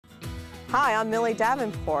Hi, I'm Millie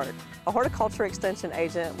Davenport, a horticulture extension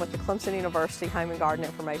agent with the Clemson University Home and Garden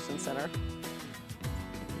Information Center.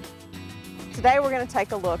 Today we're going to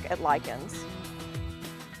take a look at lichens.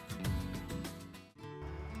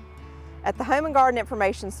 At the Home and Garden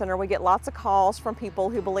Information Center, we get lots of calls from people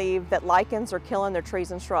who believe that lichens are killing their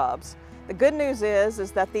trees and shrubs. The good news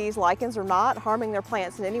is that these lichens are not harming their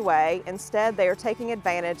plants in any way. Instead, they are taking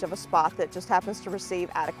advantage of a spot that just happens to receive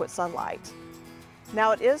adequate sunlight.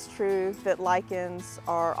 Now, it is true that lichens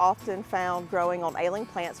are often found growing on ailing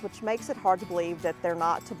plants, which makes it hard to believe that they're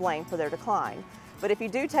not to blame for their decline. But if you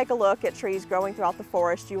do take a look at trees growing throughout the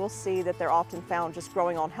forest, you will see that they're often found just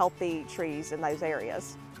growing on healthy trees in those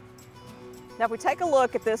areas. Now, if we take a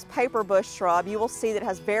look at this paperbush shrub, you will see that it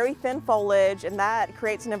has very thin foliage, and that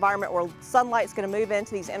creates an environment where sunlight's going to move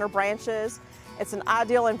into these inner branches. It's an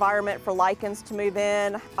ideal environment for lichens to move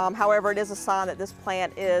in. However, it is a sign that this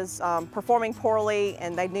plant is performing poorly,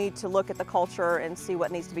 and they need to look at the culture and see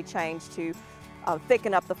what needs to be changed to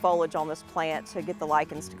thicken up the foliage on this plant to get the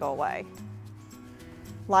lichens to go away.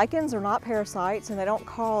 Lichens are not parasites, and they don't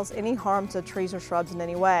cause any harm to trees or shrubs in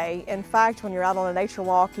any way. In fact, when you're out on a nature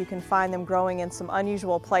walk, you can find them growing in some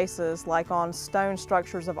unusual places, like on stone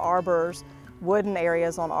structures of arbors, wooden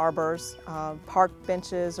areas on arbors, park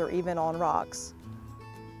benches, or even on rocks.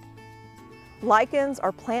 Lichens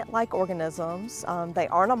are plant-like organisms. They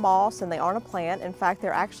aren't a moss and they aren't a plant. In fact,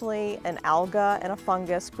 they're actually an alga and a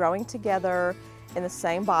fungus growing together in the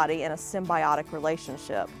same body in a symbiotic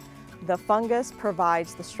relationship. The fungus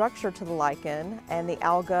provides the structure to the lichen, and the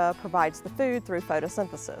alga provides the food through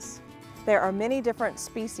photosynthesis. There are many different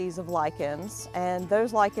species of lichens, and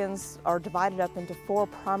those lichens are divided up into 4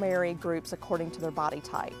 primary groups according to their body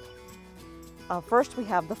type. First, we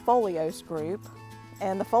have the foliose group,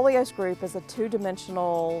 and the foliose group is a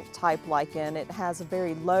 2-dimensional type lichen. It has a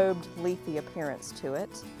very lobed, leafy appearance to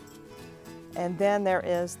it. And then there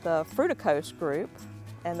is the fruticose group,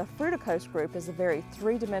 and the fruticose group is a very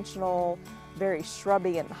 3-dimensional, very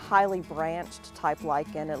shrubby and highly branched type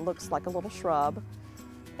lichen. It looks like a little shrub.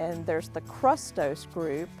 And there's the crustose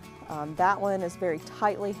group. That one is very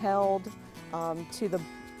tightly held to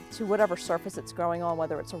whatever surface it's growing on,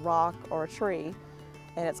 whether it's a rock or a tree,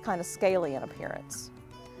 and it's kind of scaly in appearance.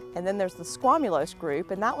 And then there's the squamulose group,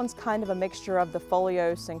 and that one's kind of a mixture of the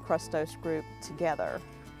foliose and crustose group together.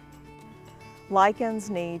 Lichens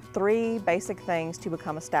need 3 basic things to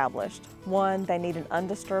become established. 1, they need an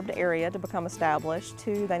undisturbed area to become established.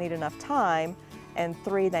 2, they need enough time. And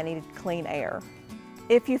 3, they need clean air.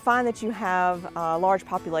 If you find that you have a large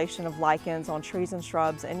population of lichens on trees and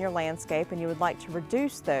shrubs in your landscape and you would like to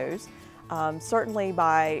reduce those, certainly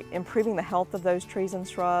by improving the health of those trees and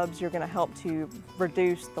shrubs, you're going to help to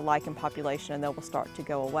reduce the lichen population, and they will start to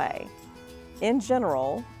go away. In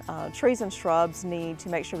general, trees and shrubs need to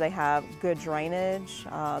make sure they have good drainage,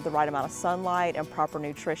 the right amount of sunlight, and proper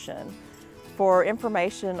nutrition. For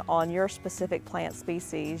information on your specific plant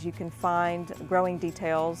species, you can find growing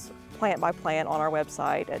details plant by plant on our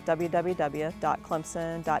website at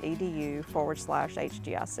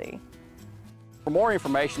www.clemson.edu/HGIC. For more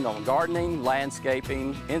information on gardening,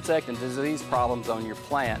 landscaping, insect and disease problems on your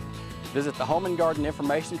plant, visit the Home and Garden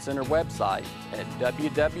Information Center website at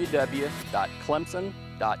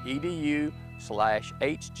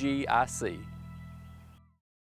www.clemson.edu/HGIC.